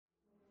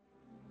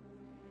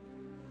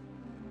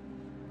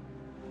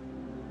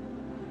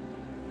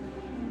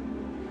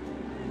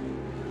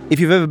If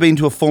you've ever been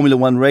to a Formula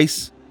One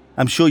race,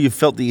 I'm sure you've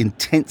felt the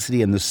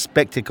intensity and the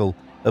spectacle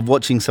of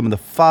watching some of the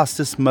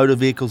fastest motor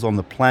vehicles on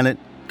the planet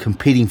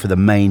competing for the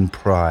main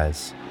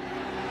prize.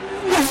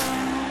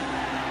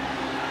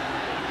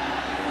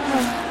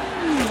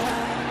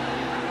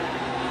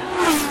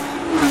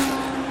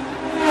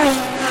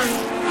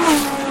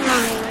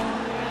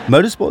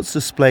 Motorsports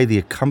display the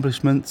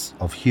accomplishments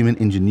of human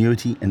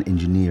ingenuity and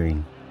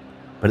engineering,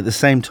 but at the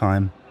same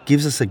time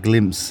gives us a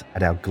glimpse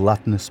at our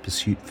gluttonous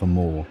pursuit for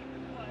more,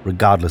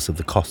 regardless of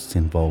the costs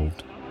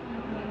involved.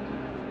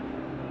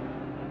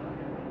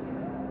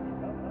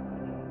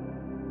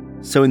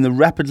 So in the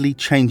rapidly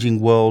changing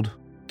world,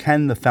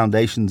 can the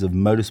foundations of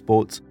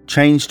motorsports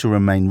change to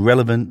remain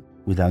relevant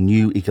with our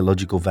new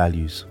ecological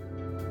values?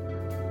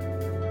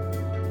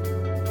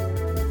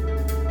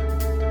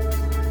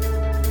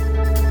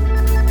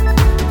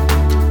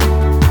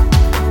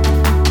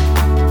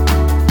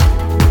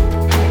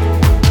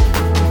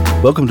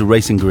 Welcome to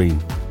Racing Green,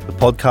 the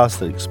podcast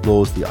that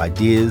explores the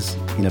ideas,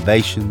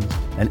 innovations,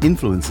 and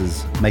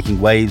influences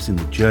making waves in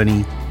the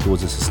journey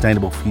towards a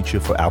sustainable future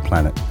for our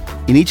planet.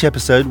 In each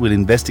episode, we'll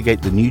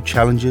investigate the new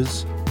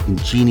challenges,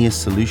 ingenious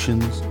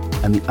solutions,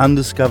 and the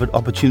undiscovered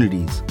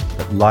opportunities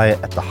that lie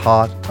at the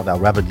heart of our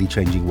rapidly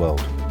changing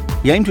world.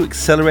 We aim to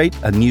accelerate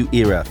a new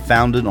era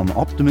founded on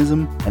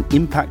optimism and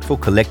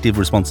impactful collective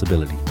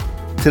responsibility.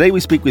 Today we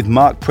speak with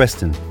Mark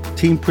Preston,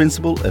 team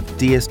principal of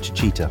DS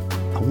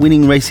Techeetah, a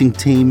winning racing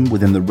team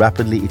within the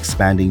rapidly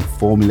expanding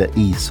Formula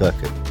E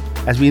circuit,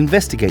 as we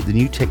investigate the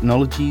new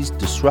technologies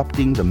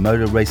disrupting the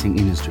motor racing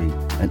industry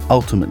and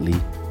ultimately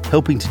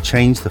helping to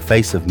change the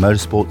face of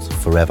motorsports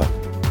forever.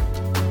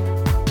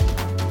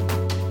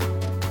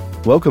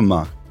 Welcome,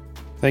 Mark.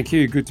 Thank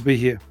you. Good to be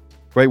here.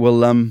 Great.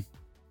 Well,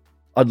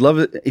 I'd love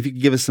it if you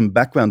could give us some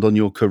background on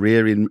your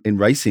career in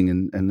racing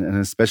and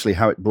especially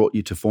how it brought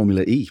you to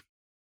Formula E.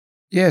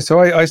 Yeah, so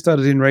I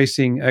started in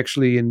racing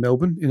actually in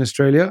Melbourne, in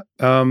Australia,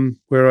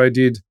 where I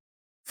did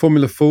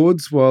Formula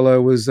Fords while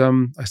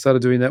I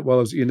started doing that while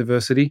I was at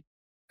university.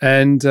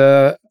 And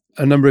a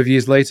number of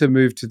years later,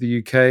 moved to the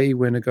UK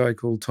when a guy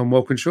called Tom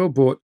Walkinshaw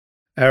bought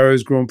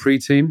Arrow's Grand Prix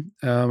team.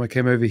 I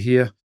came over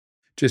here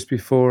just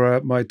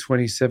before my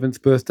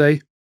 27th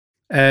birthday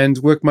and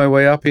worked my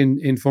way up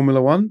in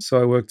Formula One.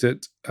 So I worked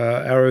at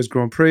Arrow's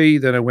Grand Prix,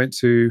 then I went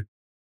to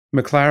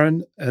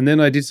McLaren, and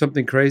then I did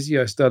something crazy.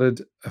 I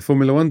started a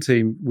Formula One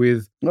team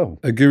with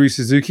Aguri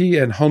Suzuki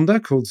and Honda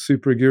called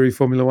Super Aguri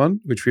Formula One,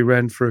 which we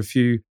ran for a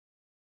few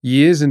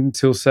years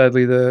until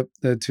sadly the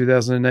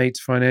 2008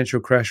 financial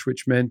crash,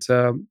 which meant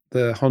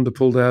the Honda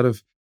pulled out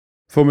of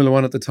Formula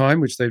One at the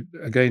time, which they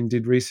again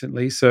did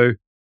recently. So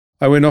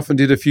I went off and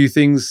did a few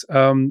things.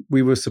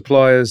 We were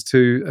suppliers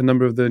to a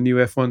number of the new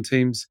F1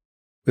 teams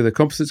with a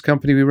composites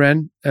company we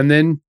ran. And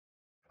then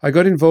I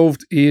got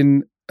involved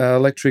in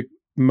electric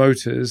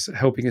motors,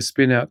 helping a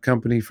spin-out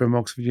company from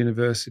Oxford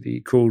University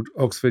called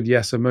Oxford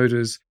Yassa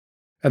Motors.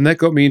 And that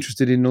got me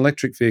interested in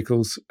electric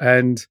vehicles.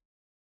 And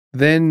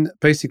then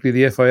basically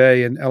the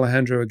FIA and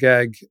Alejandro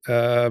Agag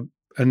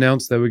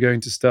announced they were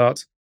going to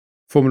start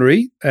Formula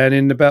E. And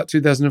in about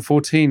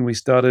 2014, we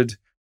started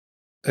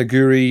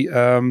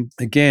Aguri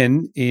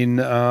again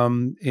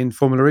in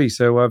Formula E.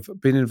 So I've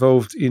been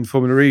involved in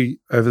Formula E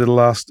over the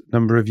last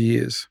number of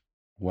years.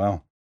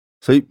 Wow.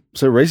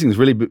 So racing's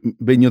really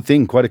been your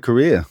thing, quite a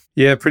career.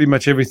 Yeah, pretty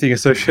much everything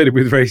associated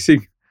with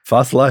racing.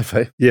 Fast life,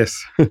 eh?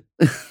 Yes.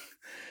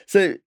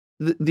 So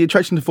the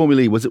attraction to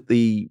Formula E, was it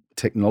the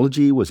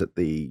technology? Was it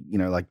the,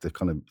 like the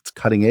kind of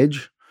cutting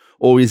edge?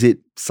 Or is it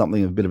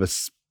something a bit of a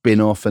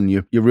spin-off and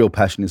your real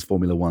passion is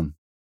Formula One?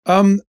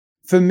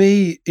 For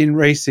me, in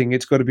racing,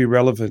 it's got to be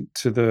relevant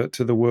to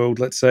the world,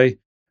 let's say.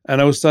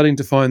 And I was starting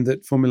to find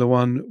that Formula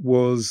One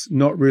was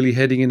not really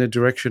heading in a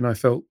direction I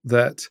felt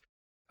that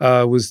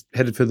was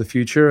headed for the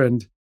future.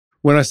 And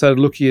when I started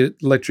looking at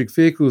electric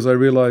vehicles, I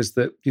realized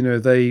that,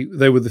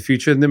 they were the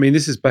future. And I mean,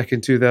 this is back in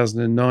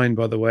 2009,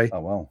 by the way. Oh,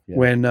 wow. Yeah.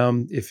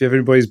 When, if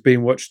everybody's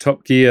been watched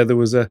Top Gear, there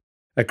was a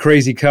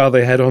crazy car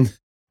they had on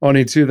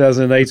in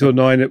 2008 or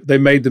 9. They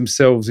made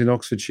themselves in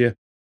Oxfordshire.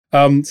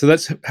 So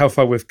that's how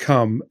far we've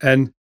come.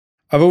 And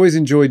I've always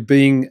enjoyed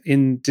being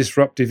in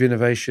disruptive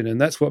innovation.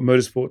 And that's what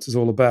motorsports is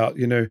all about,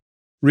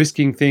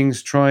 risking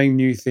things, trying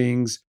new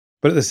things,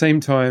 but at the same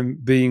time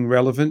being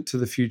relevant to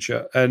the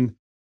future. And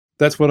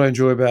that's what I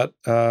enjoy about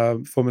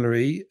Formula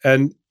E.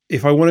 And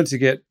if I wanted to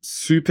get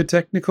super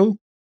technical,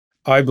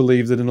 I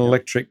believe that an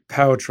electric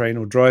powertrain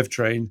or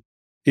drivetrain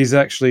is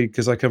actually,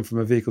 because I come from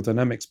a vehicle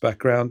dynamics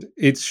background,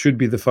 it should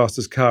be the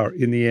fastest car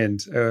in the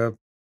end.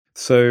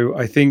 So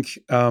I think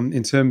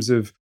in terms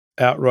of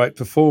outright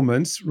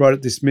performance, right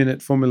at this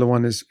minute, Formula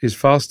One is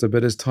faster,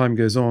 but as time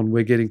goes on,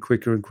 we're getting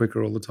quicker and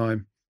quicker all the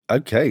time.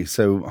 Okay,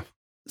 so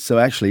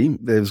actually,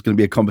 there's going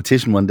to be a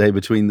competition one day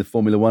between the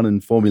Formula One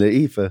and Formula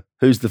E for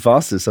who's the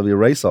fastest of your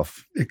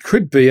race-off. It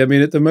could be. I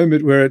mean, at the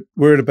moment,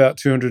 we're at about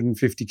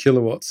 250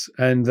 kilowatts,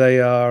 and they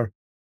are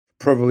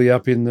probably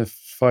up in the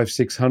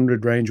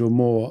 500-600 range or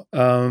more.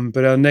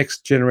 But our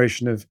next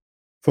generation of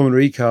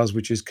Formula E cars,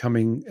 which is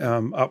coming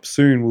up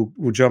soon,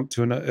 will jump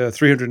to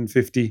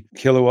 350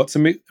 kilowatts. I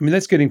mean,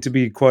 that's getting to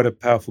be quite a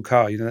powerful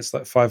car. That's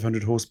like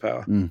 500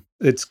 horsepower.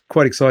 It's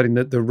quite exciting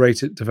that the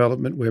rate of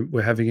development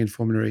we're having in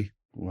Formula E.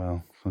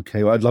 Wow.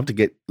 Okay. Well, I'd love to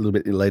get a little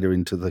bit later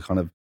into the kind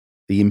of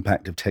the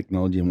impact of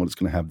technology and what it's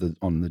going to have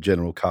on the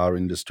general car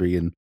industry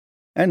and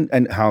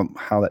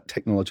how that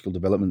technological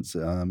developments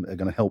are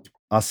going to help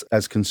us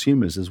as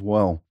consumers as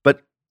well.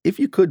 But if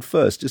you could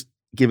first just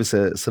give us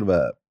a sort of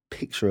a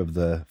picture of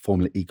the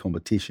Formula E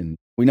competition.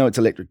 We know it's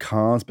electric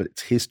cars, but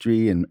its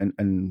history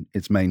and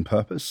its main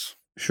purpose.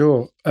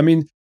 Sure. I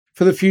mean,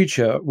 for the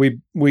future,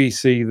 we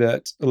see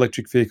that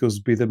electric vehicles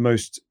will be the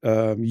most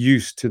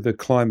use to the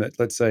climate,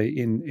 let's say,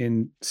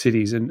 in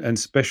cities and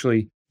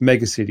especially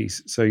mega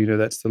cities. So,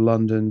 that's the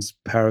Londons,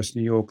 Paris,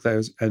 New York,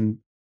 those and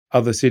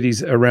other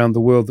cities around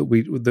the world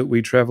that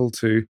we travel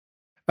to.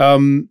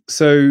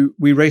 So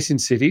we race in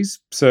cities.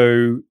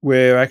 So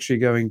we're actually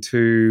going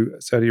to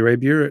Saudi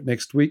Arabia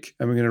next week,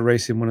 and we're going to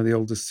race in one of the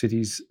oldest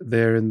cities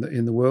there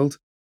in the world.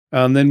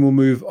 And then we'll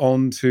move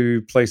on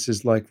to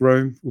places like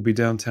Rome. We'll be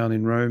downtown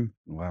in Rome.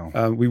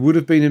 Wow. We would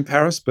have been in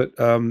Paris, but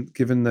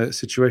given the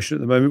situation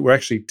at the moment, we're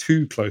actually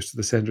too close to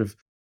the center of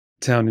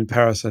town in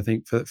Paris, I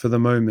think, for the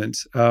moment.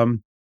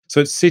 So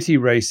it's city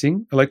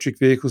racing, electric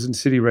vehicles and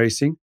city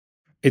racing.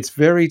 It's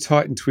very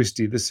tight and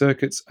twisty. The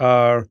circuits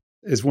are,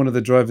 as one of the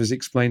drivers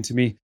explained to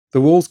me,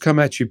 the walls come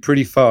at you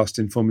pretty fast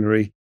in Formula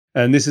E.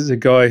 And this is a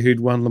guy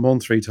who'd won Le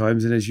Mans 3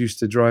 times and is used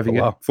to driving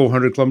at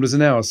 400 kilometers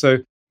an hour. So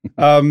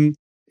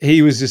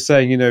he was just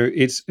saying,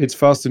 it's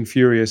fast and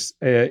furious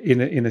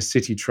in a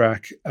city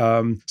track.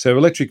 So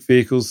electric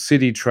vehicles,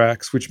 city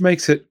tracks, which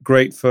makes it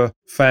great for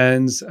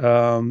fans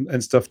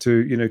and stuff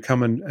to,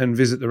 come and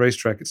visit the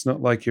racetrack. It's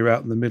not like you're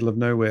out in the middle of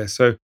nowhere.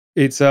 So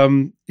it's a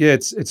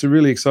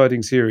really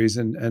exciting series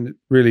and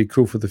really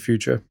cool for the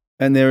future.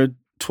 And there are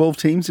 12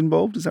 teams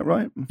involved, is that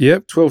right?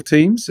 Yep, 12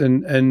 teams,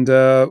 and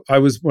I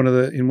was one of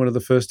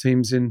the first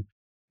teams in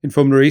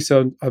Formula E,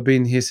 so I've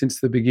been here since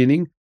the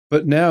beginning.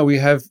 But now we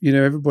have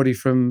everybody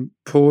from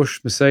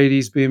Porsche,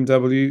 Mercedes,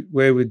 BMW.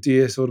 We're with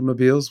DS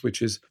Automobiles,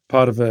 which is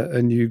part of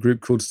a new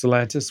group called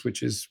Stellantis,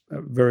 which is a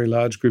very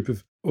large group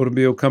of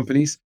automobile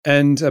companies,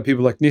 and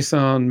people like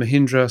Nissan,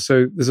 Mahindra.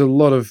 So there's a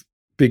lot of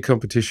big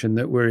competition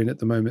that we're in at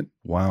the moment.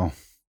 Wow.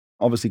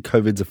 Obviously,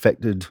 COVID's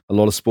affected a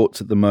lot of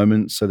sports at the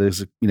moment. So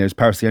is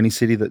Paris the only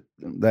city that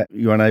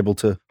you're unable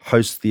to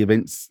host the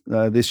events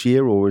this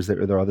year, or are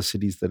there other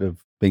cities that have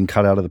been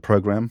cut out of the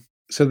program?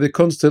 So they're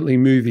constantly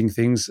moving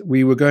things.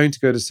 We were going to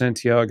go to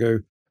Santiago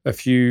a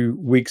few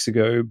weeks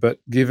ago, but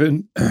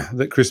given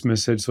that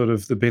Christmas had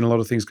there'd been a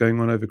lot of things going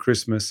on over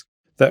Christmas,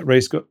 that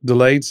race got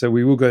delayed. So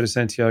we will go to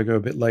Santiago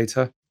a bit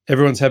later.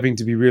 Everyone's having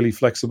to be really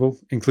flexible,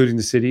 including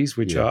the cities,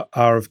 which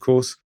are of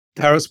course.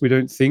 Paris, we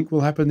don't think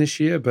will happen this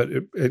year, but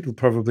it will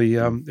probably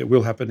it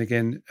will happen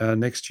again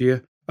next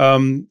year.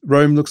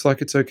 Rome looks like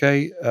it's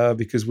okay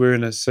because we're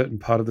in a certain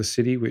part of the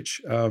city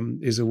which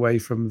is away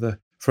from the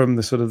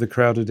sort of the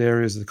crowded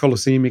areas, the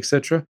Colosseum,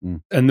 etc.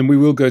 And then we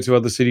will go to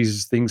other cities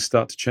as things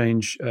start to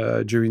change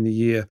during the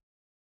year.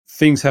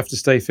 Things have to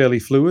stay fairly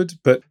fluid,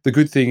 but the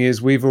good thing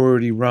is we've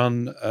already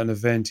run an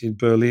event in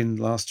Berlin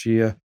last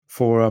year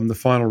for the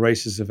final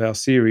races of our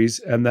series,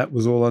 and that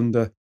was all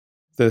under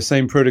the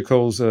same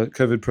protocols,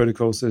 COVID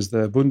protocols as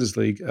the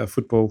Bundesliga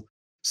football.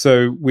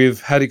 So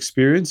we've had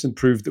experience and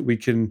proved that we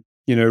can,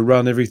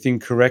 run everything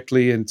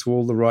correctly and to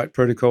all the right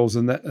protocols,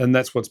 and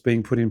that's what's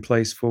being put in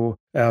place for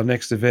our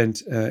next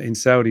event in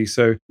Saudi.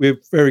 So we're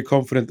very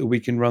confident that we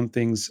can run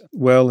things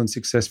well and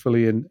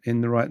successfully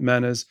in the right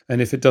manners.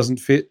 And if it doesn't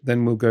fit,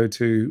 then we'll go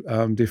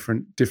to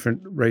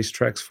different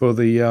racetracks for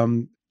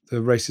the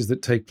races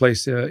that take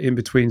place in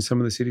between some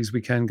of the cities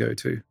we can go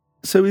to.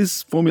 So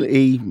is Formula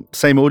E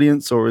same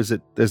audience, or is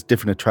it there's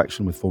different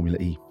attraction with Formula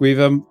E?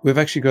 We've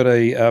actually got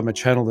a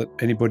channel that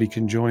anybody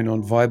can join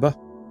on Viber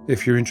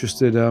if you're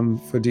interested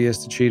for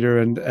DS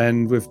Techeetah,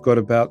 and we've got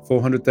about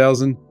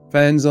 400,000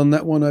 fans on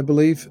that one, I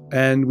believe.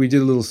 And we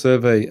did a little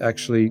survey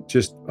actually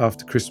just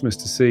after Christmas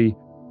to see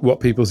what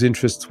people's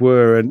interests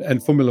were,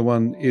 and Formula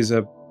One is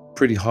a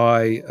pretty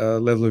high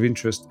level of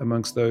interest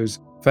amongst those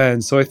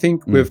fans. So I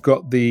think we've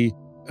got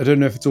I don't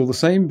know if it's all the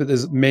same, but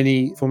there's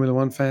many Formula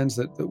One fans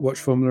that watch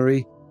Formula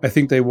E. I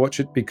think they watch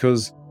it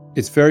because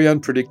it's very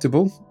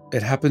unpredictable.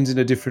 It happens in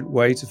a different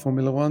way to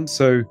Formula One.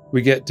 So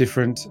we get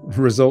different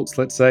results,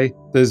 let's say.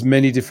 There's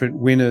many different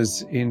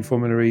winners in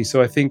Formula E.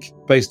 So I think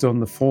based on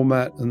the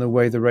format and the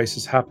way the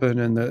races happen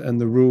and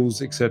the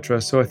rules,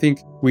 etc. So I think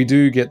we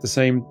do get the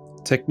same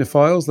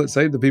technophiles, let's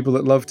say, the people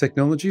that love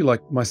technology,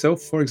 like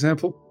myself, for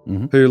example,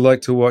 who like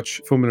to watch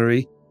Formula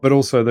E. But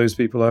also those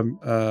people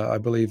I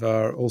believe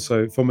are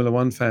also Formula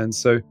One fans.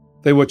 So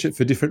they watch it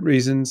for different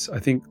reasons. I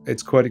think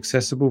it's quite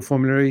accessible,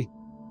 Formula E.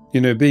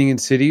 Being in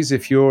cities,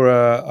 if you're,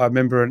 I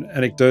remember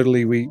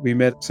anecdotally, we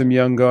met some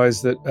young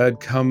guys that had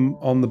come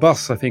on the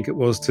bus, I think it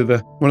was, to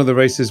one of the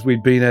races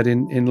we'd been at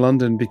in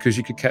London, because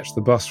you could catch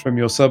the bus from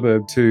your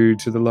suburb to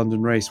the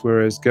London race,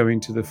 whereas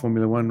going to the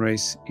Formula One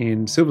race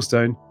in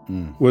Silverstone,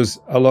 was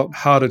a lot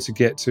harder to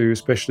get to,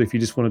 especially if you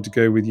just wanted to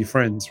go with your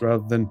friends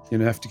rather than,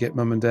 have to get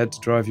mum and dad to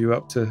drive you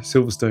up to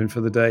Silverstone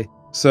for the day.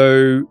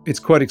 So it's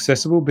quite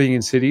accessible being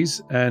in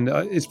cities, and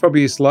it's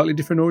probably a slightly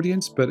different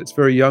audience, but it's a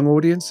very young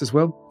audience as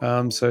well.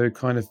 So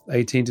kind of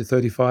 18 to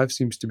 35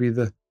 seems to be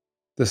the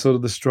sort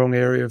of the strong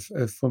area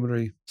of Formula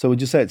E. So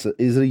would you say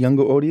is it a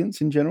younger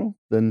audience in general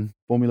than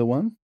Formula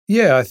One?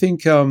 Yeah, I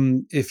think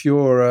if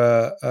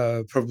you're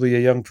probably a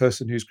young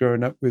person who's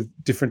grown up with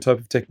different type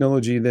of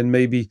technology, then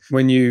maybe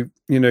when you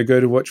go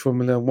to watch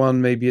Formula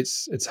One, maybe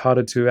it's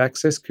harder to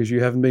access because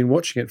you haven't been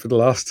watching it for the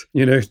last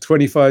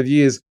 25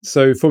 years.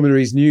 So Formula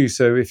E is new.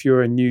 So if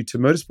you're new to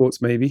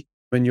motorsports, maybe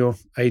when you're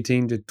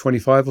 18 to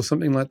 25 or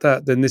something like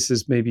that, then this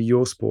is maybe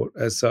your sport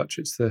as such.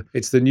 It's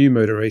the new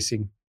motor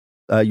racing.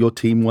 Your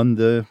team won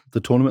the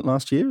tournament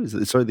last year?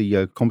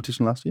 The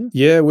competition last year?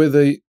 Yeah,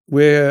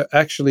 we're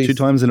actually 2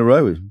 times in a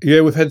row. Yeah,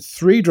 we've had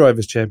 3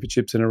 drivers'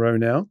 championships in a row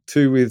now.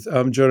 2 with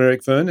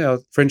Jean-Éric Vergne, our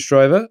French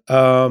driver,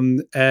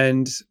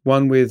 and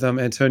 1 with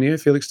Antonio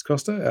Felix da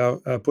Costa,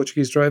 our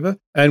Portuguese driver.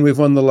 And we've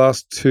won the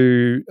last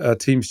 2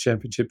 teams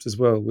championships as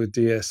well with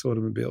DS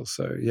Automobiles.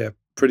 So yeah,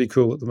 pretty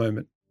cool at the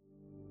moment.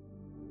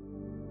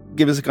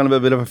 Give us a kind of a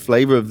bit of a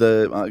flavour of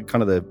the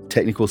kind of the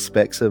technical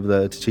specs of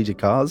the Techeetah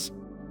cars.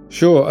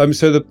 Sure.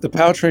 So the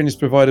powertrain is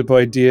provided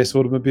by DS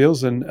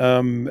Automobiles, and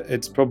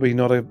it's probably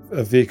not a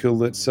vehicle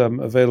that's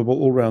available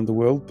all around the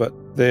world, but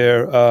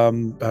they're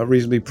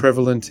reasonably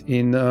prevalent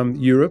in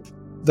Europe.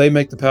 They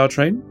make the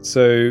powertrain,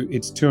 so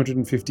it's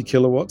 250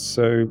 kilowatts,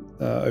 so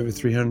over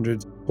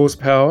 300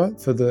 horsepower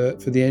for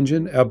the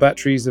engine. Our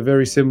batteries are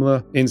very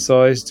similar in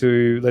size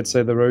to, let's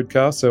say, the road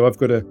car. So I've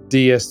got a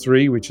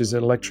DS3, which is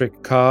an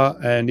electric car,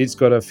 and it's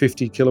got a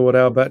 50 kilowatt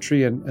hour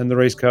battery, and the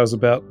race car is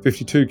about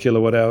 52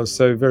 kilowatt hours,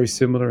 so very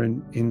similar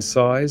in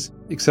size.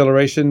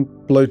 Acceleration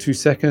below 2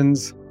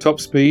 seconds.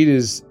 Top speed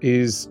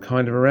is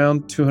kind of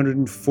around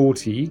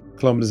 240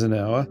 kilometers an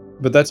hour,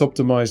 but that's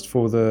optimized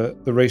for the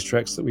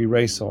racetracks that we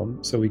race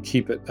on. So we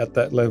keep it at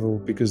that level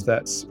because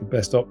that's the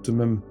best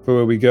optimum for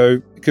where we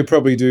go. It could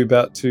probably do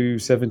about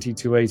 270,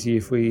 280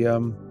 if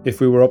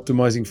we were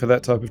optimizing for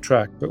that type of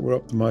track, but we're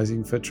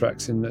optimizing for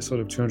tracks in that sort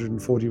of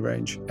 240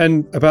 range.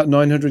 And about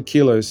 900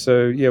 kilos.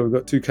 So yeah, we've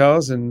got 2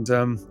 cars and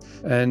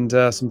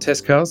some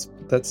test cars.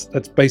 That's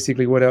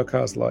basically what our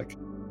car's like.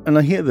 And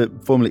I hear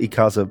that Formula E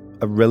cars are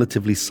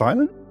relatively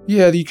silent.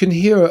 Yeah, you can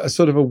hear a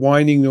sort of a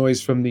whining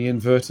noise from the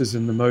inverters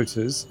and the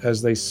motors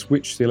as they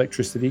switch the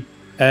electricity,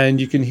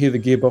 and you can hear the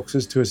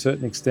gearboxes to a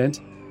certain extent.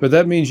 But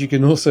that means you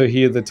can also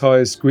hear the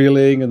tires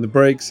squealing and the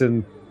brakes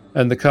and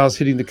the cars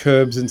hitting the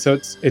curbs, and so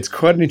it's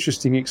quite an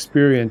interesting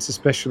experience,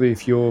 especially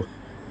if you're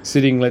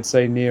sitting, let's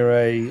say, near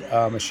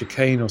a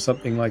chicane or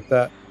something like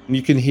that. And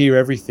you can hear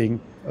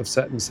everything. I've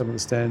sat in some of the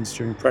stands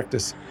during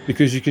practice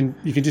because you can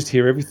just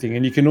hear everything,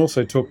 and you can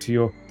also talk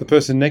to the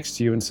person next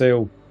to you and say,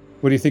 "Oh,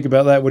 what do you think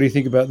about that? What do you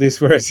think about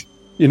this?" Whereas,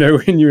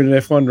 when you're in an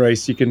F1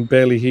 race, you can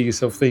barely hear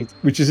yourself think,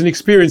 which is an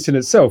experience in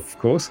itself, of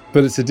course,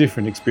 but it's a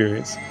different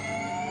experience.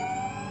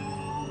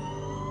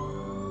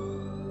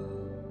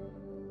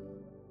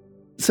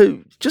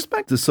 So just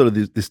back to sort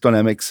of this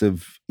dynamics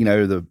of,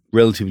 the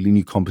relatively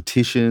new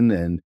competition,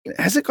 and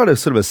has it got a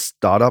sort of a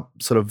startup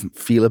sort of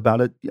feel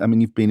about it? I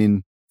mean, you've been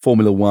in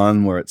Formula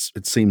One where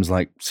it seems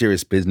like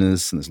serious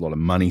business and there's a lot of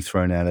money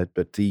thrown at it,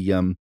 but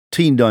the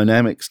team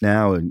dynamics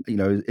now, and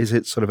is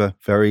it sort of a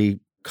very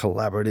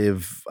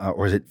collaborative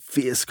or is it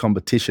fierce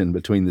competition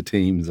between the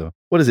teams, or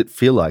what does it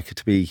feel like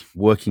to be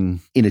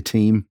working in a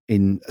team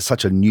in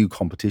such a new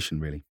competition,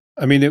 really?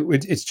 I mean,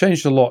 it's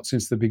changed a lot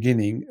since the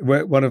beginning.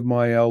 One of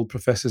my old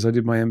professors, I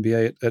did my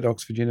MBA at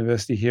Oxford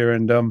University here,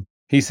 and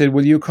he said,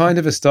 well, you're kind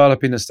of a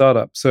startup in a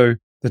startup. So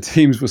the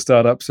teams were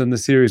startups and the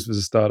series was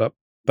a startup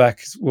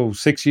back,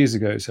 6 years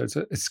ago. So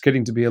it's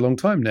getting to be a long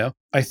time now.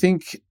 I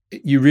think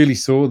you really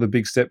saw the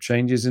big step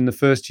changes. In the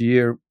first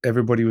year,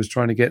 everybody was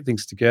trying to get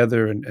things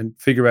together and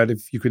figure out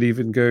if you could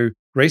even go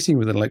racing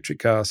with an electric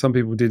car. Some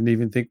people didn't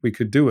even think we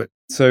could do it.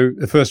 So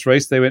the first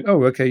race, they went,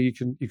 oh, okay, you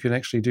can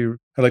actually do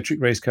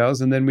electric race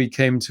cars. And then we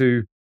came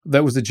to,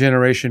 that was the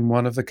generation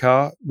 1 of the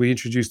car. We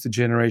introduced the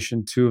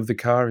generation 2 of the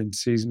car in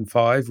season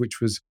 5, which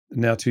was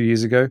now 2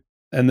 years ago.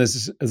 And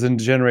there's a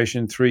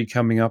generation 3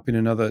 coming up in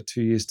another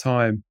 2 years'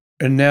 time.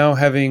 And now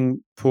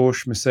having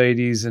Porsche,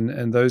 Mercedes,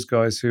 and those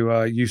guys who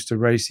are used to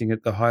racing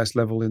at the highest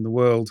level in the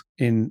world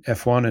in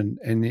F1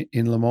 and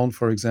in Le Mans,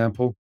 for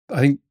example, I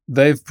think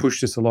they've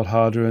pushed us a lot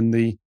harder, and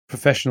the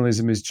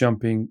professionalism is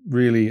jumping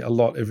really a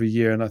lot every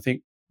year. And I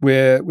think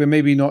we're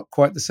maybe not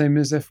quite the same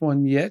as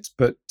F1 yet,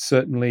 but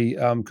certainly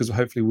because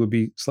hopefully we'll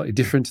be slightly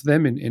different to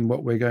them in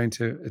what we're going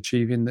to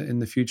achieve in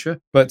the future.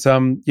 But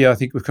I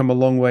think we've come a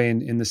long way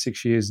in the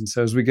 6 years. And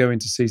so as we go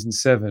into season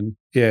 7,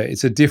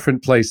 it's a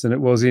different place than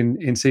it was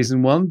in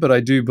season 1. But I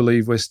do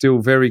believe we're still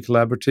very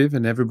collaborative,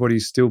 and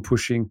everybody's still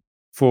pushing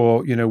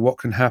for what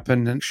can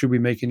happen, and should we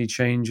make any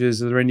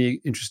changes? Are there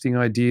any interesting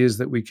ideas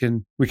that we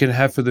can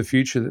have for the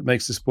future that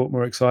makes the sport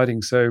more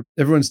exciting? So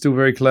everyone's still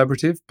very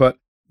collaborative, but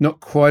not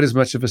quite as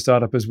much of a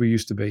startup as we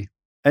used to be.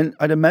 And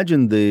I'd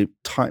imagine the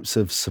types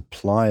of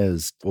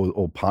suppliers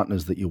or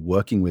partners that you're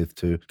working with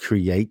to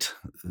create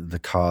the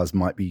cars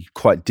might be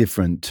quite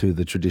different to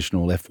the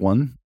traditional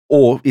F1.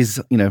 Or is,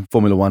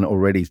 Formula One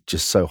already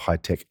just so high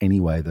tech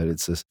anyway that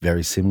it's a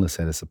very similar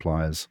set of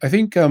suppliers? I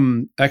think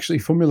actually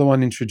Formula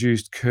One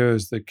introduced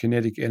KERS, the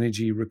Kinetic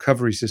Energy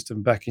Recovery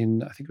System, back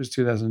in, I think it was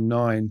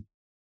 2009.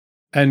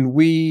 And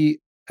we,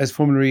 as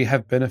Formula E,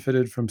 have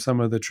benefited from some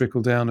of the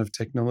trickle down of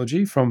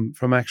technology from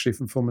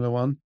Formula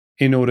One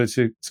in order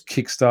to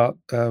kickstart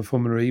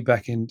Formula E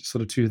back in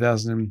sort of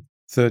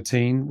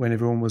 2013 when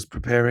everyone was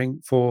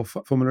preparing for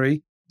Formula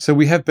E. So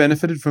we have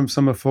benefited from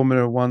some of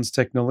Formula One's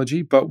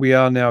technology, but we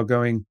are now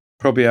going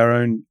probably our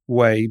own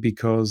way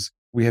because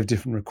we have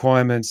different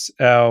requirements.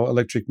 Our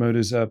electric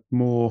motors are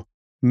more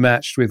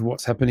matched with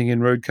what's happening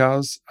in road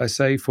cars, I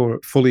say, for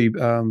fully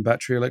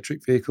battery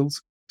electric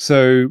vehicles.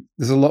 So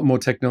there's a lot more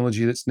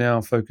technology that's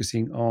now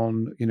focusing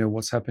on,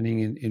 what's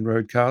happening in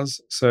road cars.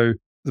 So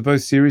the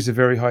both series are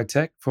very high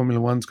tech. Formula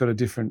One's got a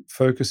different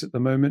focus at the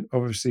moment.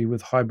 Obviously,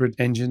 with hybrid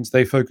engines,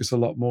 they focus a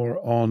lot more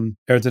on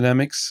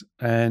aerodynamics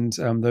and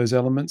those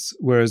elements,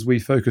 whereas we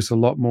focus a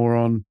lot more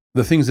on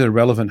the things that are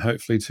relevant,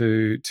 hopefully,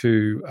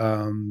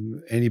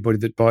 to anybody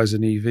that buys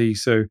an EV.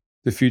 So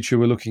the future,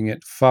 we're looking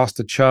at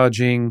faster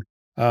charging.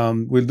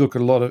 We look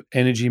at a lot of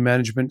energy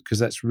management because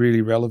that's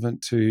really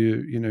relevant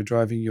to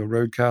driving your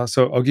road car.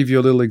 So I'll give you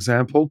a little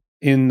example.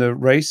 In the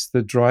race,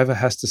 the driver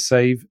has to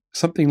save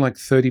something like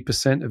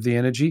 30% of the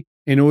energy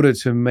in order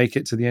to make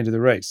it to the end of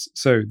the race.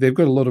 So they've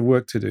got a lot of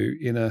work to do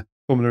in a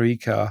Formula E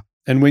car.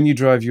 And when you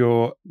drive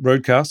your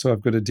road car, so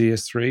I've got a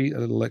DS3, a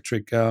little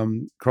electric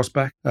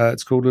crossback,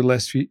 it's called a little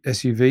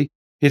SUV.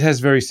 It has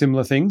very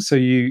similar things. So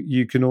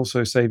you can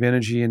also save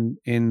energy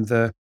in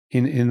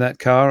that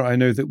car. I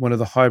know that one of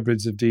the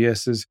hybrids of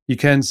DSs, you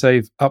can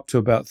save up to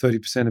about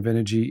 30% of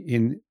energy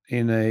in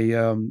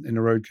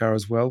a road car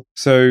as well.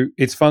 So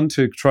it's fun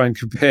to try and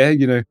compare,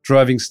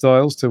 driving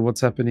styles to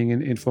what's happening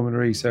in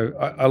Formula E. So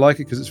I like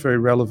it because it's very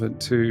relevant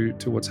to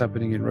what's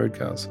happening in road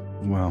cars.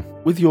 Wow.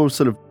 With your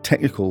sort of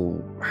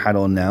technical hat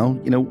on now,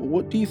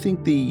 what do you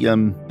think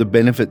the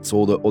benefits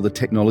or the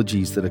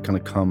technologies that are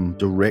going to come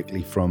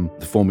directly from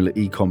the Formula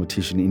E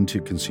competition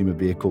into consumer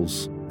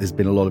vehicles? There's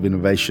been a lot of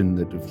innovation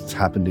that has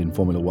happened in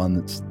Formula One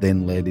that's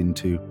then led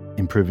into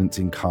improvements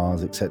in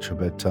cars, etc.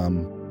 But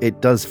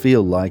it does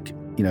feel like,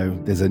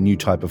 there's a new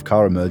type of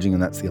car emerging,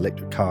 and that's the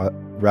electric car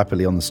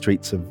rapidly on the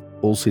streets of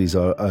all cities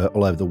all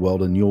over the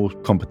world. And your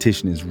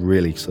competition is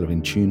really sort of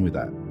in tune with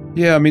that.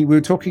 Yeah, I mean, we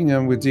were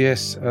talking with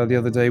DS the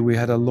other day. We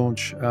had a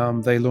launch.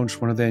 They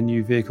launched one of their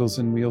new vehicles,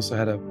 and we also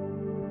had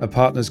a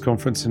partners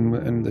conference,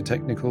 and the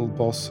technical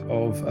boss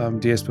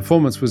of DS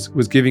Performance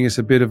was giving us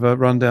a bit of a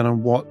rundown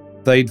on what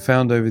they'd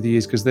found over the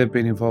years, because they've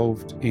been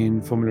involved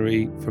in Formula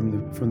E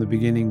from the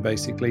beginning,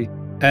 basically.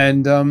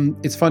 And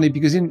it's funny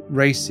because in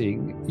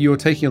racing, you're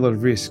taking a lot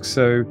of risks.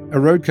 So a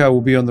road car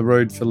will be on the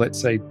road for, let's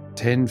say,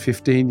 10,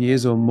 15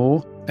 years or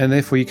more. And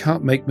therefore, you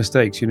can't make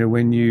mistakes,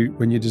 when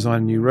you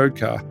design a new road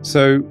car.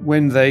 So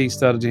when they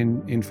started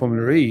in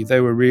Formula E,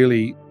 they were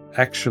really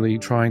actually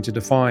trying to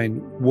define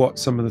what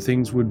some of the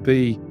things would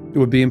be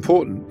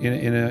important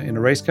in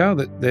a race car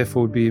that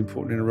therefore would be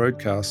important in a road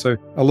car. So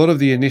a lot of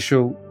the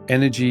initial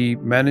energy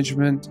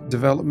management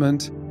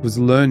development was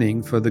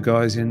learning for the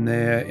guys in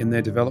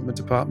their development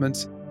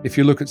departments. If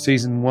you look at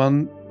season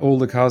 1, all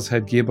the cars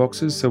had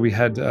gearboxes. So we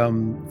had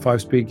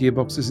 5-speed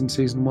gearboxes in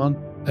season 1.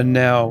 And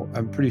now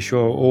I'm pretty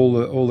sure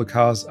all the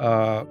cars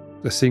are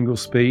a single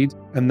speed,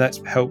 and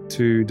that's helped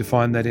to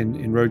define that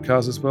in road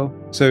cars as well.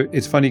 So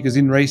it's funny because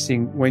in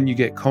racing, when you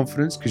get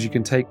confidence, because you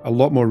can take a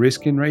lot more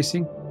risk in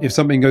racing. If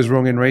something goes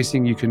wrong in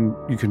racing, you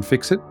can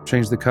fix it,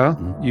 change the car.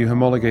 Mm-hmm. You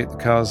homologate the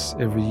cars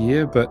every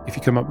year, but if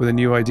you come up with a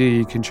new idea,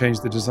 you can change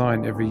the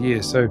design every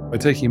year. So by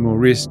taking more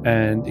risk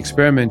and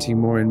experimenting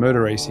more in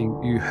motor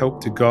racing, you help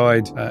to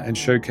guide and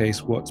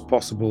showcase what's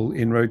possible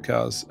in road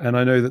cars. And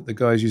I know that the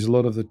guys use a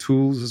lot of the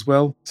tools as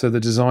well. So the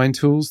design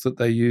tools that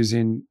they use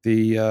in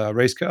the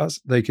race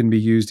cars, they can be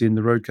used in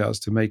the road cars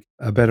to make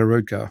a better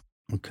road car.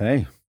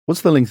 Okay.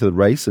 What's the length of the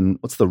race and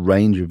what's the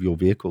range of your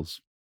vehicles?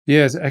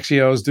 Yes,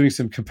 actually, I was doing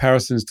some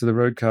comparisons to the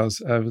road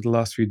cars over the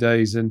last few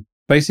days. And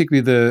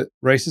basically, the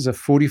races are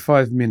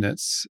 45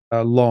 minutes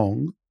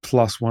long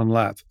plus one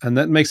lap. And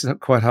that makes it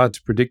quite hard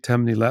to predict how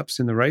many laps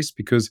in the race,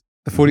 because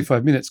the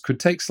 45 minutes could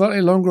take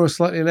slightly longer or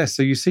slightly less.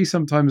 So you see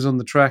sometimes on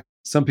the track,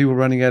 some people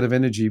running out of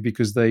energy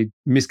because they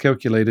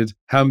miscalculated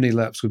how many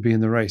laps would be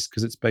in the race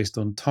because it's based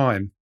on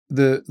time.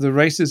 The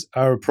races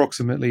are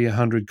approximately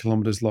 100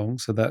 kilometers long,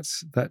 so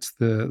that's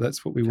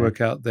what we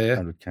work out there.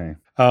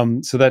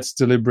 100K. So that's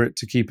deliberate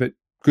to keep it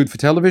good for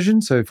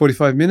television. So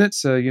 45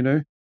 minutes,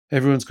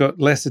 everyone's got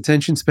less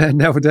attention span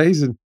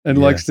nowadays and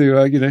likes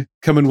to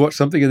come and watch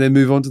something and then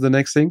move on to the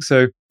next thing.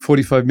 So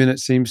 45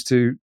 minutes seems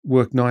to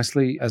work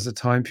nicely as a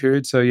time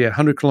period. So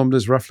 100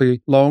 kilometers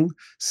roughly long,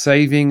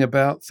 saving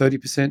about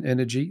 30%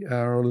 energy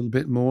or a little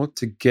bit more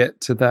to get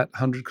to that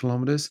 100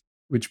 kilometers,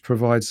 which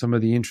provides some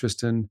of the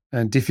interest and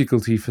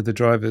difficulty for the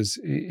drivers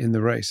in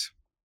the race.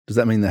 Does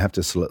that mean they have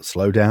to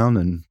slow down?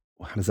 And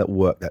how does that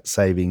work, that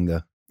saving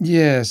the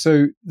Yeah,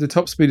 so the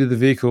top speed of the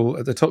vehicle,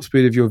 at the top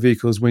speed of your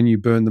vehicle is when you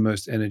burn the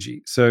most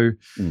energy. So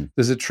Mm.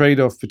 there's a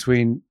trade-off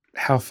between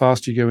how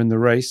fast you go in the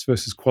race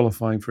versus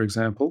qualifying, for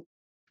example.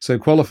 So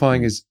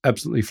qualifying is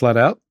absolutely flat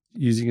out,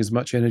 using as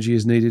much energy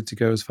as needed to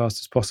go as fast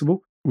as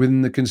possible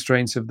within the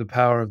constraints of the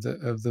power of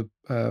the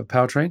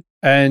powertrain.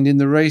 And in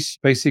the race,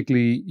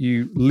 basically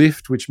you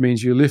lift, which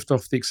means you lift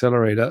off the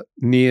accelerator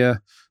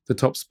near the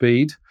top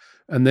speed.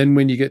 And then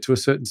when you get to a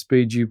certain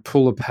speed, you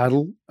pull a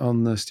paddle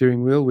on the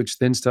steering wheel, which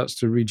then starts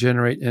to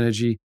regenerate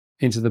energy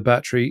into the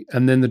battery.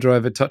 And then the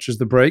driver touches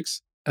the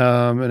brakes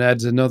and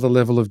adds another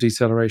level of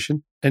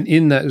deceleration. And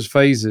in those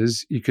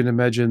phases, you can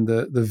imagine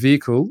the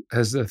vehicle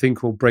has a thing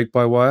called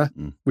brake-by-wire,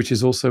 which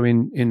is also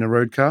in a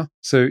road car.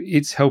 So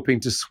it's helping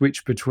to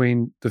switch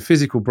between the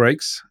physical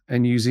brakes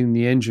and using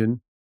the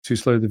engine to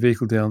slow the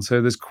vehicle down.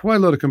 So there's quite a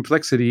lot of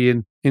complexity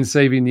in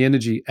saving the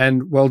energy.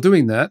 And while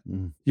doing that,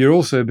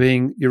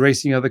 you're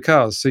racing other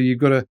cars. So you've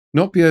got to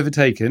not be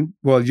overtaken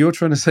while you're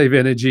trying to save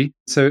energy.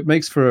 So it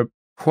makes for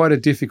quite a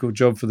difficult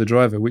job for the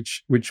driver,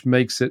 which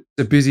makes it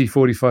a busy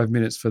 45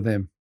 minutes for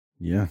them.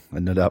 Yeah,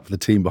 and no doubt for the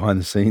team behind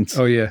the scenes.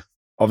 Oh, yeah.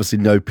 Obviously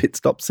no pit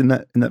stops in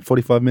that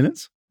 45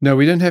 minutes? No,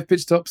 we don't have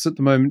pit stops at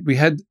the moment. We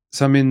had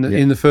some in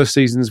the first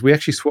seasons. We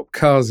actually swapped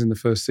cars in the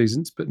first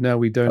seasons, but now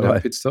we don't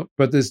have pit stop.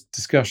 But there's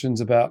discussions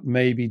about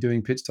maybe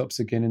doing pit stops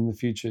again in the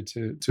future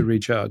to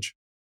recharge.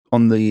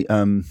 On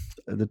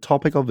the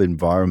topic of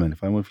environment,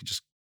 if you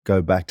just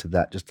go back to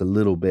that just a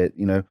little bit,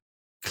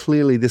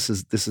 clearly this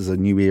is a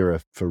new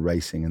era for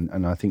racing,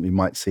 and I think we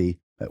might see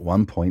at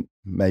one point,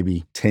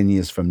 maybe 10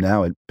 years from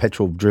now,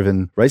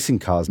 petrol-driven racing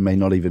cars may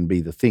not even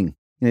be the thing.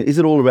 Is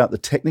it all about the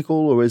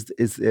technical, or is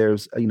there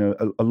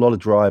a lot of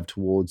drive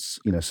towards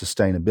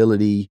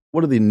sustainability?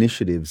 What are the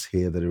initiatives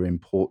here that are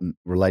important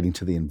relating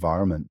to the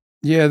environment?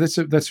 Yeah, that's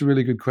a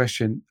really good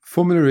question.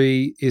 Formula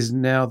E is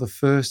now the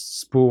first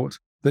sport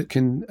that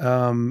can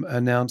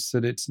announce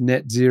that it's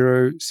net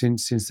zero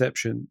since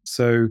inception.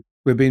 So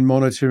we've been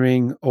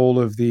monitoring all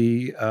of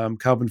the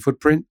carbon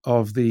footprint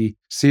of the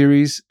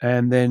series,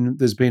 and then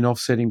there's been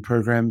offsetting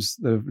programs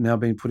that have now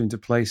been put into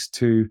place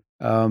to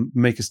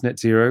make us net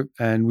zero,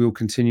 and we'll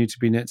continue to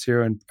be net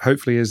zero, and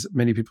hopefully, as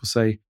many people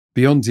say,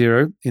 beyond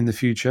zero in the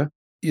future.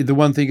 The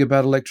one thing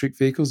about electric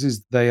vehicles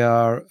is they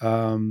are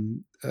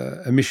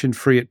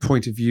emission-free at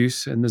point of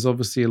use, and there's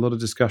obviously a lot of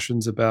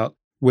discussions about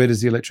where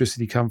does the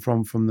electricity come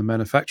from the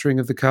manufacturing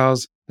of the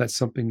cars. That's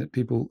something that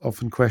people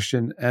often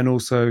question, and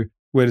also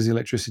where does the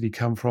electricity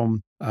come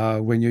from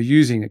when you're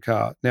using a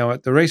car. Now,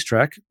 at the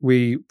racetrack,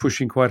 we're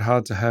pushing quite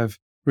hard to have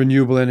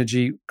renewable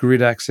energy,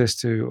 grid access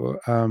to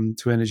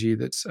energy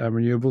that's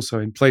renewable. So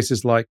in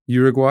places like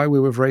Uruguay,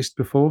 where we've raced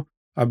before,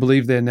 I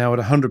believe they're now at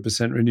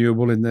 100%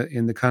 renewable in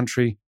the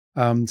country.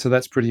 So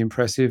that's pretty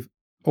impressive.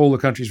 All the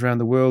countries around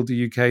the world,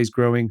 the UK is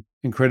growing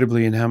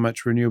incredibly in how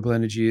much renewable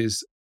energy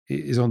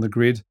is on the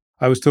grid.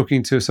 I was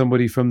talking to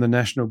somebody from the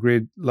National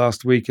Grid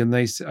last week, and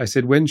I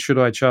said, when should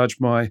I charge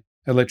my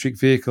electric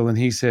vehicle? And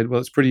he said, well,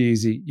 it's pretty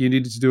easy. You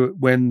needed to do it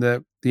when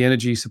the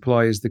energy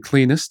supply is the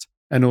cleanest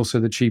and also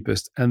the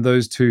cheapest. And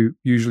those two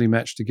usually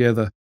match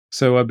together.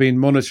 So I've been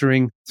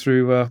monitoring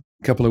through a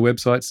couple of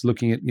websites,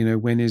 looking at,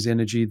 when is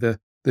energy the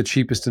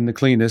cheapest and the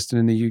cleanest. And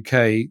in the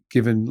UK,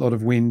 given a lot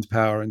of wind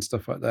power and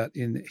stuff like that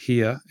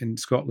here in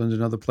Scotland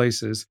and other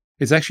places,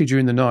 it's actually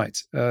during the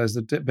night is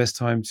the best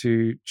time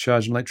to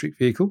charge an electric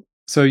vehicle.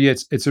 So yeah,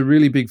 it's a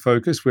really big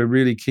focus. We're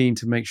really keen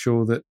to make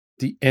sure that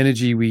the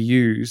energy we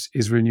use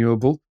is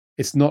renewable.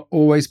 It's not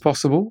always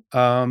possible.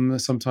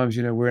 Sometimes,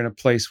 we're in a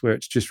place where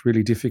it's just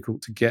really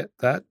difficult to get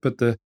that. But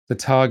the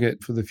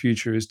target for the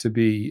future is to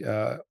be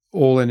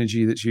all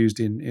energy that's used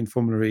in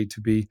Formula E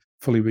to be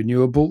fully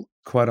renewable.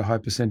 Quite a high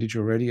percentage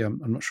already. I'm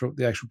not sure what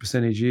the actual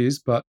percentage is,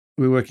 but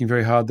we're working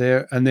very hard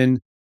there. And then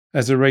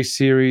as a race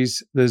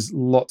series, there's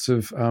lots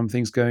of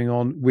things going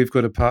on. We've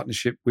got a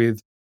partnership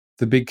with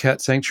the Big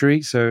Cat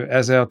Sanctuary. So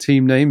as our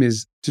team name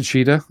is to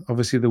cheetah,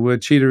 obviously the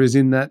word cheetah is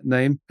in that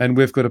name. And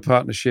we've got a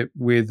partnership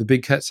with the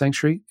Big Cat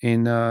Sanctuary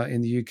in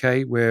the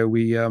UK, where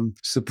we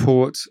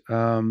support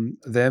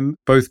them.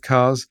 Both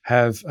cars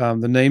have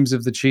the names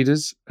of the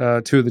cheetahs,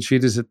 two of the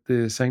cheetahs at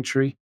the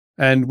sanctuary.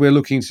 And we're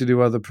looking to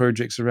do other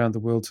projects around the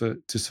world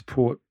to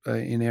support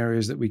in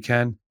areas that we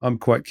can. I'm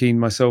quite keen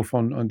myself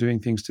on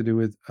doing things to do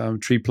with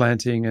tree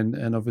planting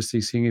and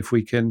obviously seeing if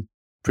we can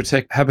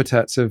protect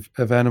habitats of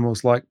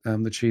animals like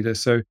the cheetah.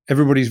 So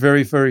everybody's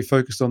very, very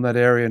focused on that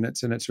area, and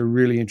it's a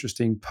really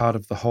interesting part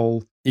of the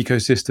whole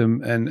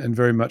ecosystem and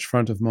very much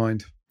front of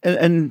mind.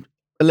 And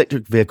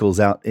electric vehicles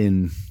out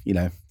in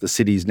the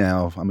cities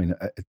now. I mean,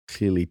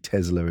 clearly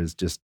Tesla is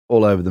just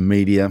all over the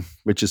media,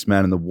 richest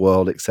man in the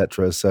world,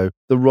 etc. So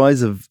the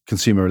rise of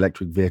consumer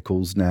electric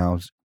vehicles now,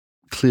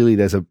 clearly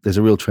there's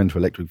a real trend for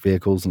electric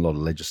vehicles and a lot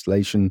of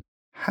legislation.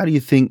 How do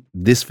you think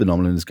this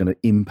phenomenon is going to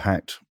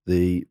impact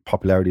the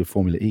popularity of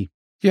Formula E?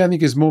 Yeah, I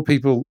think as more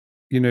people,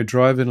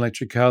 drive an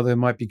electric car, they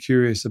might be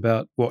curious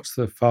about what's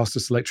the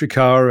fastest electric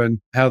car and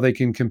how they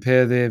can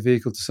compare their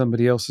vehicle to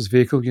somebody else's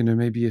vehicle.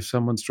 Maybe if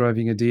someone's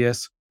driving a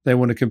DS, they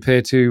want to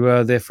compare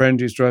to their friend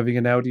who's driving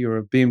an Audi or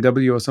a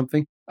BMW or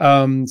something.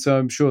 So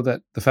I'm sure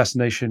that the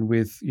fascination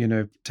with,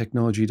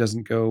 technology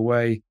doesn't go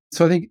away.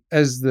 So I think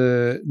as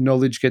the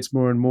knowledge gets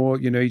more and more,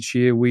 each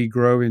year we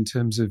grow in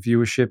terms of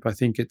viewership. I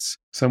think it's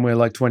somewhere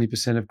like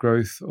 20% of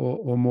growth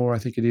or more, I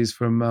think it is,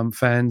 from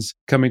fans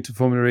coming to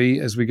Formula E.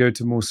 As we go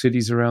to more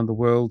cities around the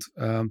world,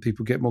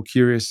 people get more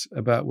curious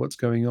about what's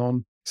going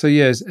on. So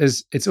yeah,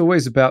 as it's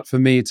always about, for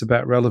me, it's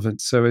about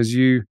relevance. So as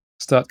you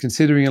start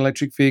considering an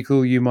electric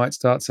vehicle, you might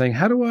start saying,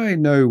 how do I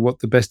know what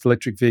the best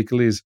electric vehicle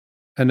is?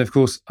 And of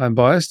course, I'm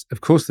biased.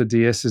 Of course, the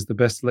DS is the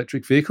best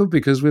electric vehicle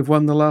because we've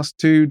won the last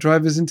 2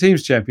 drivers and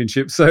teams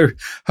championships. So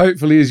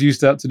hopefully, as you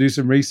start to do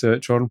some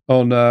research on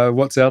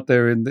what's out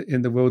there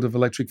in the world of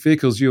electric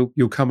vehicles,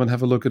 you'll come and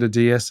have a look at a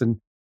DS and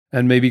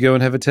maybe go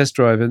and have a test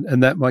drive,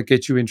 and that might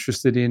get you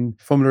interested in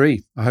Formula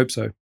E. I hope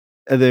so.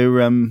 Are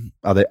there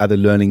other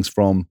learnings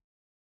from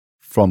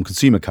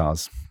consumer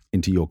cars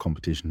into your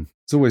competition?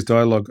 It's always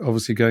dialogue,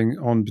 obviously, going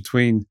on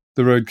between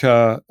the road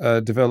car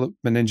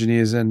development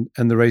engineers and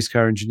the race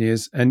car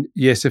engineers. And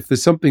yes, if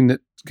there's something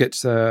that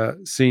gets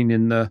seen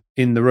in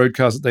the road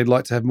cars that they'd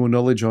like to have more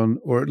knowledge on,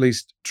 or at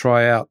least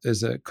try out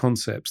as a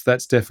concept,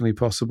 that's definitely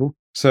possible.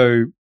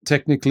 So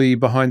technically,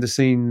 behind the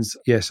scenes,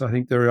 yes, I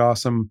think there are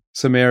some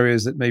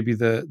areas that maybe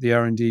the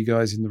R&D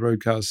guys in the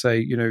road cars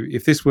say,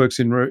 if this works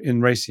in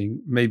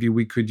racing, maybe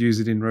we could use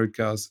it in road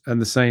cars.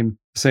 And the same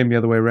the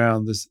other way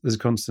around. There's a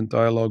constant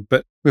dialogue.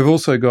 But we've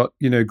also got,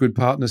 good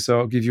partners. So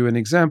I'll give you an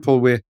example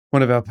where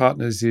one of our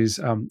partners is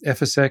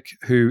Efacec,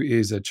 who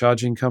is a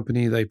charging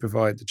company. They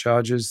provide the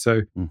chargers.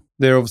 So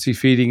they're obviously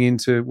feeding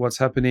into what's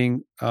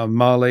happening.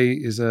 Marley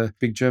is a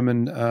big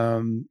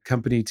German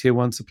company, tier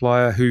 1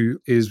 supplier, who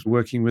is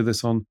working with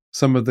us on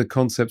some of the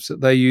concepts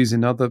that they use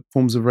in other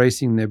forms of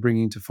racing. They're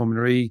bringing to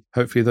Formula E.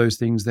 Hopefully those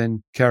things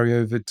then carry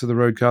over to the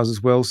road cars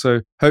as well.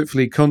 So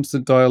hopefully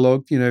constant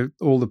dialogue,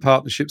 all the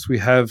partnerships we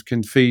have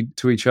can feed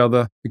to each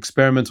other,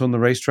 experiment on the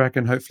racetrack,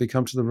 and hopefully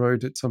come to the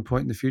road at some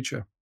point in the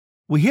future.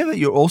 We hear that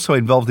you're also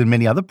involved in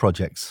many other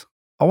projects.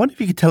 I wonder if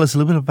you could tell us a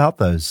little bit about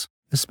those,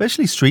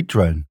 especially Street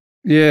Drone.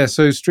 Yeah,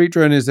 so Street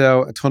Drone is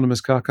our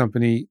autonomous car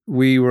company.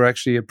 We were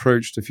actually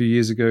approached a few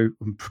years ago.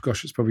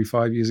 Gosh, it's probably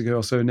 5 years ago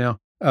or so now,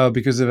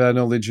 because of our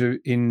knowledge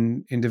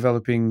in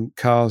developing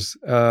cars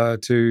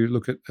to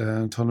look at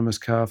an autonomous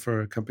car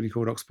for a company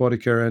called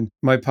Oxbotica. And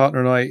my partner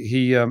and I,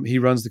 he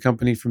runs the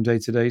company from day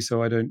to day,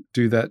 so I don't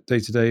do that day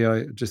to day.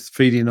 I just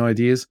feed in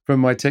ideas from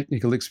my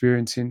technical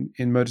experience in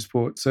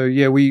motorsport. So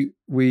yeah, we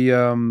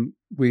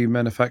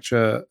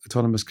manufacture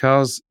autonomous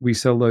cars. We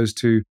sell those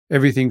to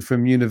everything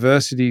from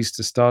universities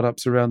to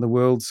startups around the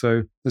world.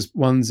 So there's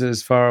ones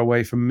as far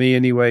away from me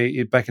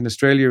anyway, back in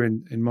Australia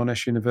in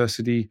Monash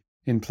University,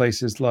 in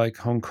places like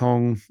Hong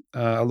Kong.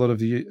 A lot of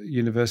the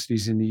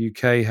universities in the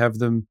UK have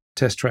them,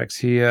 test tracks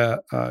here,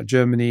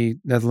 Germany,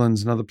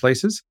 Netherlands, and other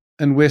places.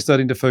 And we're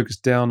starting to focus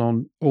down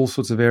on all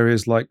sorts of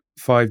areas like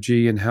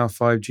 5G and how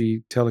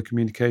 5G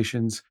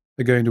telecommunications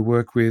are going to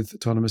work with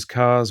autonomous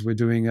cars. We're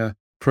doing a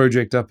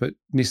project up at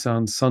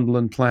Nissan's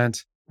Sunderland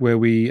plant where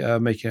we are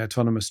making an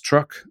autonomous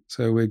truck.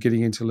 So we're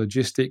getting into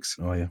logistics.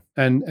 Oh, yeah.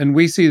 And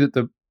we see that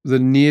the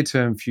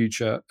near-term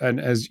future, and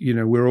as you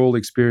know, we're all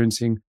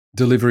experiencing,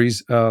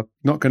 deliveries are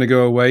not going to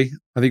go away.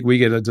 I think we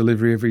get a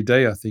delivery every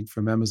day, I think,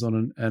 from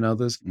Amazon and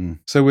others.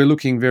 So we're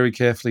looking very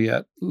carefully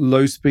at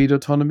low-speed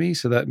autonomy.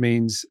 So that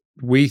means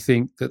we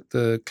think that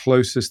the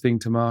closest thing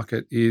to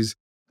market is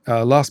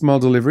last mile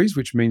deliveries,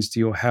 which means to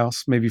your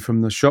house, maybe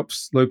from the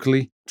shops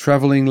locally,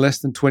 traveling less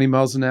than 20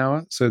 miles an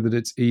hour so that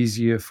it's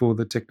easier for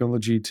the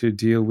technology to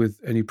deal with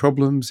any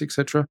problems,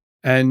 etc.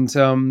 And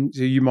so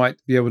you might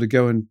be able to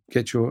go and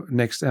get your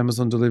next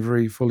Amazon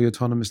delivery fully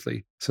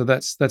autonomously. So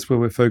that's where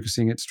we're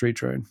focusing at Street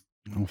Drone.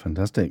 Oh,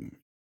 fantastic.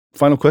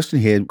 Final question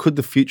here. Could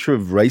the future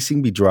of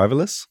racing be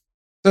driverless?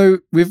 So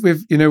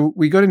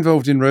we got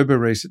involved in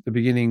RoboRace at the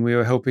beginning. We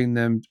were helping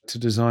them to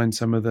design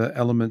some of the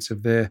elements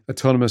of their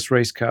autonomous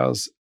race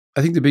cars.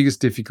 I think the biggest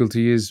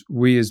difficulty is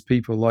we as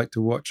people like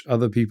to watch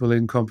other people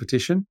in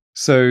competition.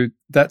 So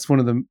that's one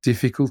of the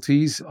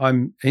difficulties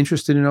I'm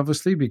interested in,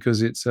 obviously,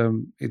 because it's a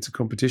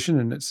competition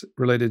and it's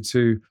related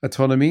to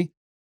autonomy.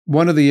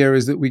 One of the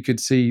areas that we could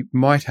see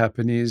might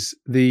happen is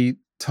the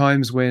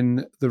times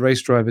when the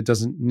race driver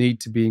doesn't need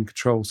to be in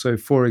control. So,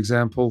 for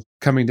example,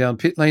 coming down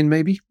pit lane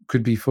maybe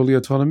could be fully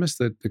autonomous,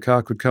 that the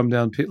car could come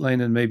down pit lane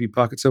and maybe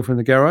park itself in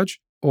the garage.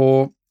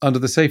 Or under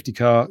the safety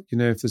car,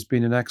 if there's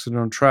been an accident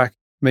on track,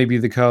 maybe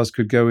the cars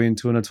could go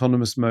into an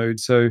autonomous mode.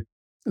 So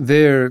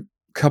there are a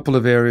couple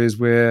of areas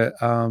where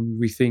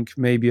we think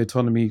maybe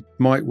autonomy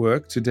might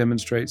work to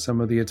demonstrate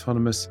some of the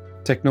autonomous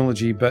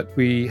technology, but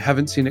we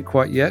haven't seen it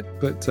quite yet,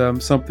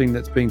 but something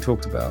that's being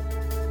talked about.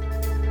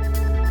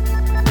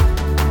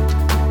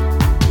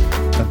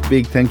 A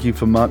big thank you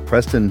for Mark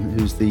Preston,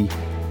 who's the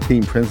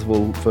team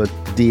principal for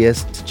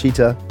DS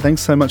Techeetah.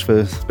 Thanks so much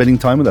for spending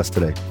time with us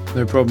today.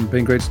 No problem.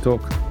 Been great to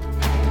talk.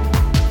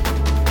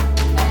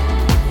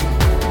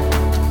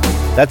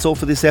 That's all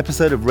for this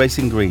episode of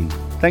Racing Green.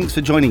 Thanks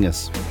for joining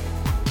us.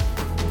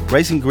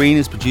 Racing Green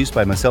is produced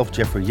by myself,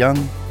 Jeffrey Young,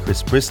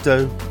 Chris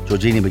Bristow,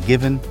 Georgina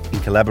McGivern, in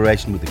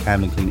collaboration with the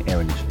Camden Clean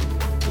Air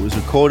Initiative. It was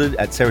recorded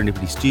at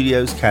Serendipity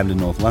Studios, Camden,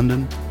 North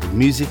London, with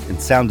music and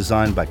sound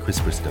design by Chris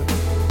Bristow.